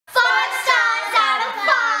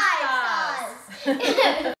Hello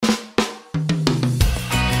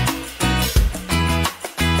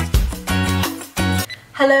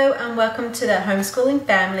and welcome to the Homeschooling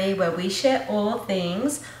family, where we share all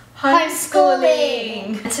things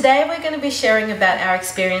homeschooling. Today we're going to be sharing about our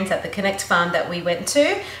experience at the Connect farm that we went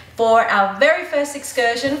to for our very first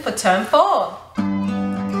excursion for term 4.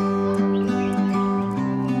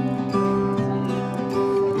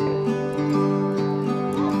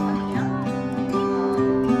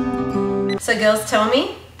 So girls, tell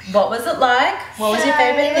me, what was it like? What was your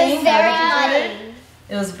favourite thing? It was very muddy.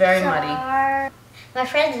 It was very muddy. My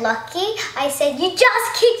friend Lucky, I said, you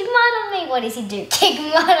just kicked mud on me. What does he do? Kick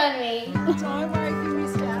mud on me. Don't worry if you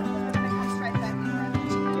missed out. We're going to come straight back and run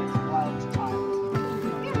into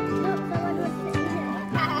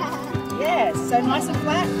you. Yes, so nice and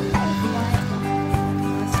flat. Nice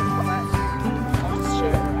and flat. I'll just show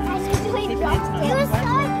it around. It was so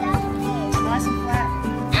dusty. Nice and flat.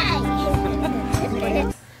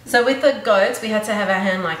 So with the goats, we had to have our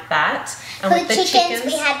hand like that. And For with the the chickens,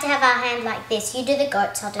 we had to have our hand like this. You do the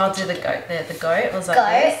goats, I'll do I'll the do the goat. There, the goat was like goat,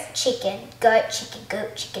 this. chicken, goat, chicken,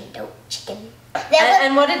 goat, chicken, goat, chicken.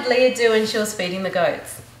 And what did Leah do when she was feeding the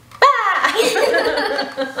goats?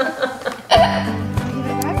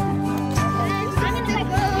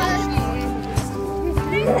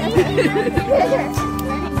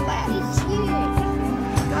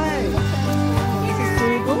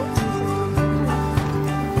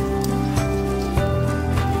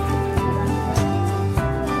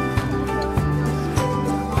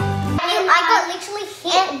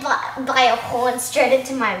 By a horn straight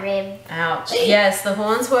into my rib. Ouch. Yes, the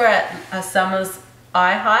horns were at Summer's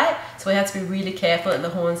eye height, so we had to be really careful that the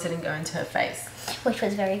horns didn't go into her face. Which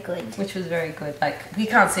was very good. Which was very good. Like, we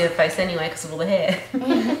can't see her face anyway because of all the hair.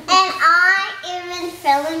 And I even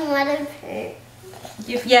fell in mud and poop.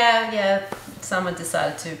 Yeah. Summer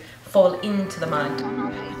decided to fall into the mud.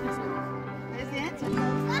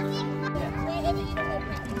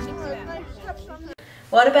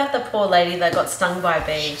 What about the poor lady that got stung by a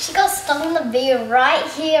bee? She got stung on the bee right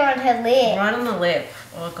here on her lip. Right on the lip.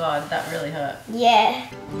 Oh God, that really hurt. Yeah.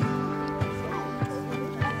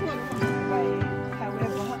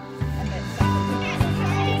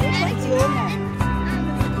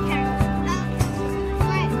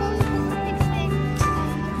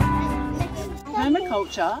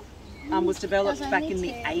 Permaculture was developed back in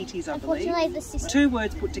the 80s, I believe. Two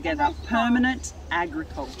words put together: permanent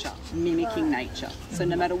agriculture, mimicking nature. So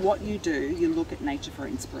no matter what you do, you look at nature for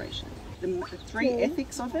inspiration. The three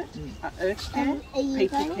ethics of it are earth care,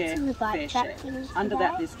 people care, fair share. Under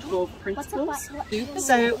that there's 12 principles.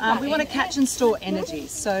 So we want to catch and store energy.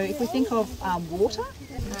 So if we think of water,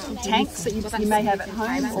 tanks that you may have at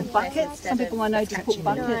home, or buckets. Some people I know just put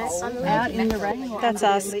buckets out in the rain. That's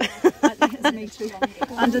us. That's me too.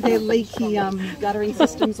 Under their leaky guttering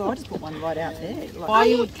systems. I just put one right out there. Why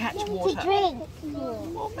you would catch water?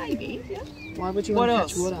 Well, maybe. Yeah. Why would you want to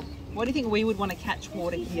catch water? What do you think we would want to catch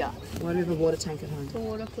water here? Why do we have a water tank at home? For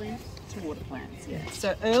water plants. To water plants, yeah.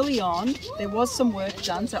 So early on, there was some work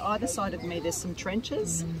done. So either side of me, there's some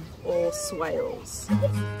trenches or swales.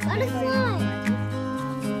 Butterfly!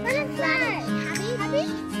 Butterfly! Happy?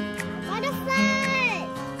 Butterfly!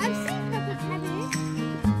 I've seen purple cabbage.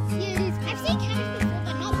 Yes, I've seen cabbage before,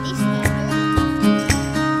 but not this one.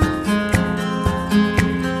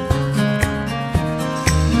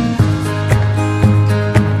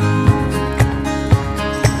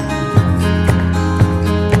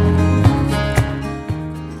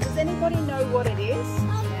 Does anybody know what it is?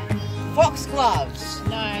 Foxgloves.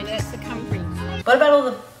 No, that's the comfrey. What about all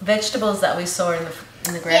the vegetables that we saw in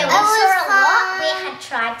the ground? Yeah, we saw a lot. We had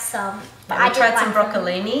tried some. But I tried some like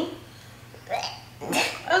broccolini.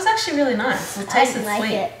 It was actually really nice. It tasted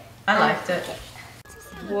sweet. I liked it.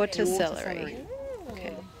 Water celery.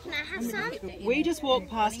 Can I have some? We just walked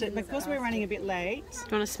past it because we're running a bit late. Do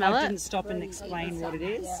you want to smell I it? didn't stop and explain what it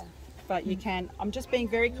is. But you can. I'm just being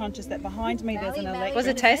very conscious that behind me there's an electric. What does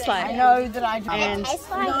it taste like? I know that I do. And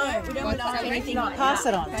No, we don't know anything. pass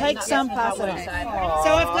it on. Take some, pass it on.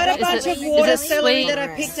 So I've got a bunch of is water it celery sweet, that I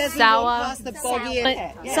picked as we sour? walked past the boggy.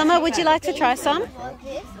 Yeah. Summer, would you like to try some?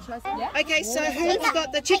 Okay, so who's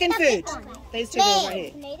got the chicken food? These two girls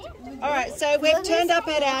right here. All right, so we've turned up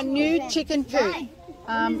at our new chicken coop.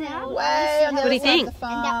 Way on the What do you other side think? of the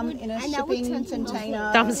farm in a shipping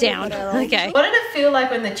container. Thumbs down. Okay. What did it feel like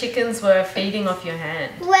when the chickens were feeding off your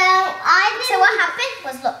hand? Well, so what happened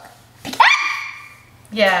was, look.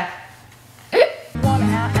 Yeah. Want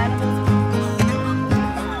our animals.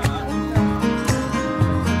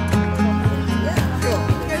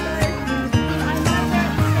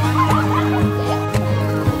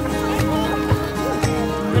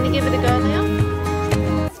 Want to give it a go now?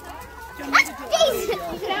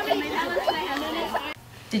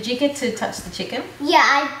 you get to touch the chicken? Yeah,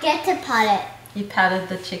 I get to pat it. You patted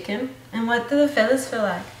the chicken. And what do the feathers feel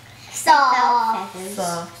like? Soft.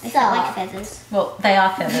 Soft. They felt like feathers. Well, they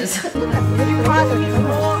are feathers.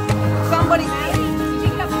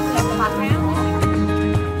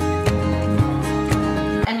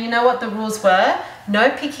 And you know what the rules were? No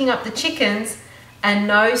picking up the chickens and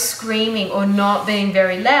no screaming or not being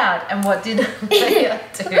very loud. And what did Leah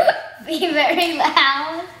do? Be very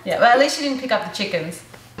loud. Yeah, well, at least you didn't pick up the chickens.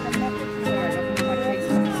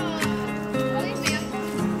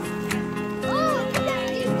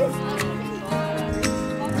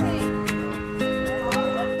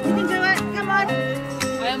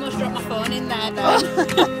 Dropped my phone in there though.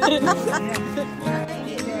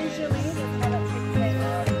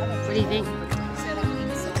 What do you think?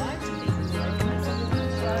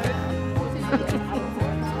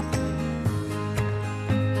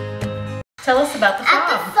 Tell us about the farm. At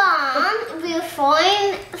the farm, we were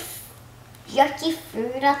throwing yucky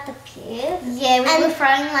food at the pig. Yeah, we were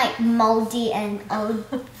throwing like moldy and old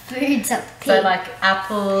foods at the pig. So like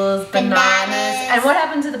apples, bananas. And what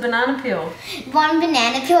happened to the banana peel? One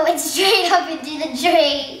banana peel went straight up into the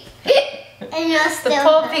tree. And it was The still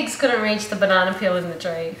poor there. pigs couldn't reach the banana peel in the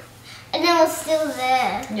tree. And it was still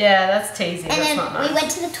there. Yeah, that's teasy. And That's then not nice. we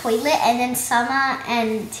went to the toilet, and then Summer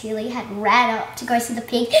and Tilly had ran up to go see the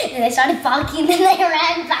pig, and they started barking, and then they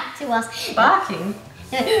ran back to us. Barking?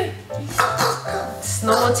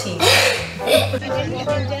 Snorting. Here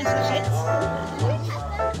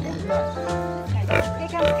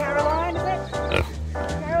comes Caroline, is it?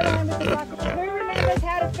 Caroline with the bucket. Who remembers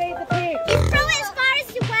how to feed the pig? You throw it as far as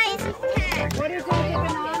you way as you can. What do you do with your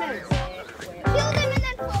bananas? Kill them and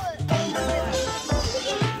then pull it.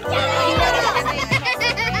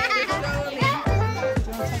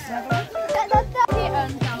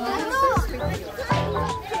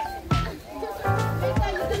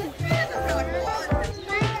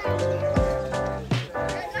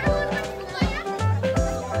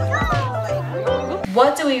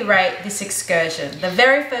 What do we rate this excursion? The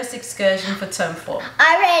very first excursion for term 4.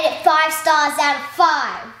 I rated it 5 stars out of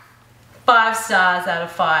 5. 5 stars out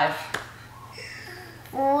of 5.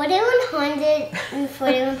 4100 and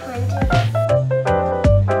 4100.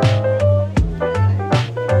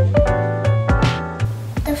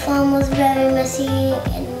 The farm was very messy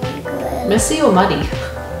and good. Messy or muddy?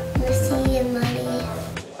 Messy and muddy.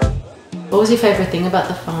 What was your favourite thing about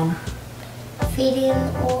the farm? Feeding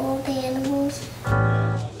all